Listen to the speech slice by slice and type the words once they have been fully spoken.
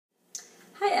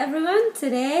everyone,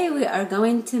 today we are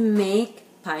going to make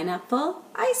pineapple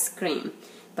ice cream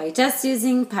by just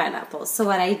using pineapple. So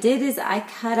what I did is I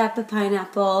cut up a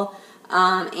pineapple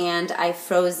and I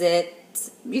froze it.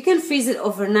 You can freeze it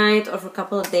overnight or for a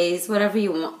couple of days, whatever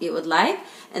you would like.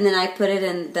 And then I put it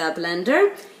in the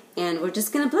blender and we're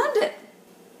just going to blend it.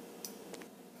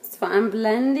 So I'm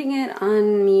blending it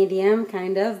on medium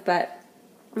kind of, but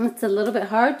it's a little bit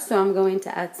hard, so I'm going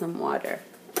to add some water.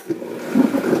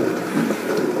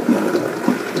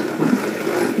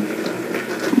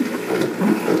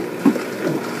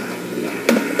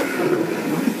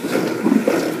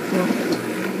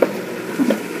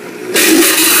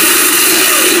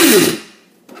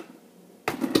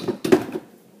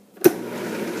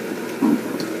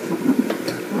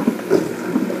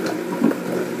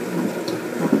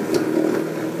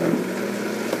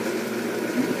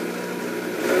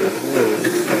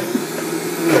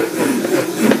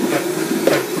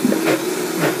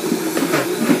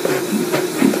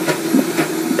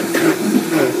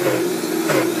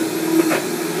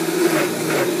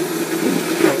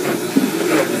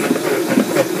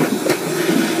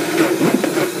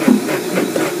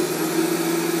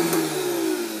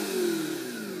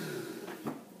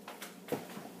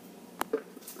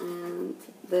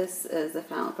 This is the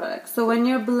final product. So when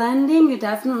you're blending, you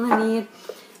definitely need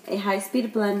a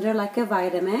high-speed blender like a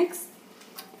Vitamix.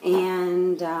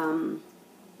 And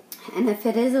if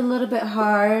it is a little bit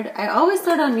hard, I always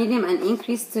start on medium and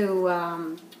increase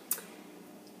to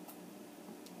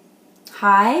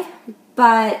high.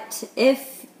 But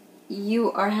if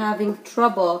you are having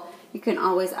trouble, you can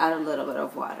always add a little bit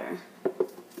of water.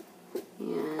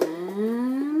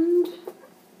 And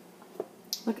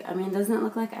look, I mean, doesn't it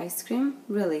look like ice cream?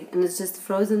 Really. And it's just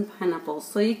frozen pineapples.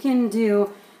 So you can do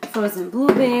frozen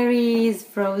blueberries,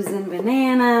 frozen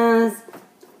bananas,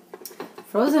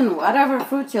 frozen whatever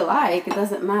fruit you like. It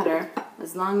doesn't matter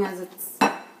as long as it's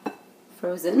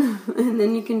frozen. And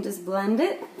then you can just blend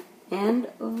it and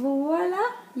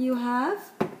voila, you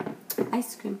have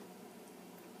ice cream.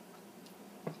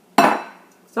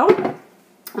 So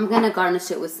I'm going to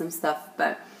garnish it with some stuff,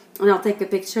 and I'll take a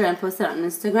picture and post it on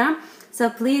Instagram. So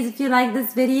please, if you like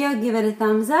this video, give it a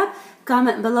thumbs up.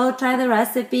 Comment below, try the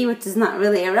recipe, which is not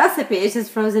really a recipe, it's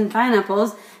just frozen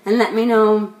pineapples. And let me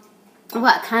know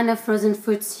what kind of frozen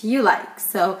fruits you like.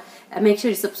 So make sure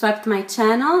you subscribe to my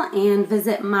channel and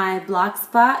visit my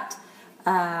blogspot,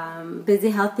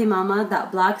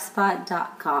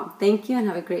 busyhealthymama.blogspot.com. Thank you and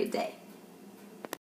have a great day.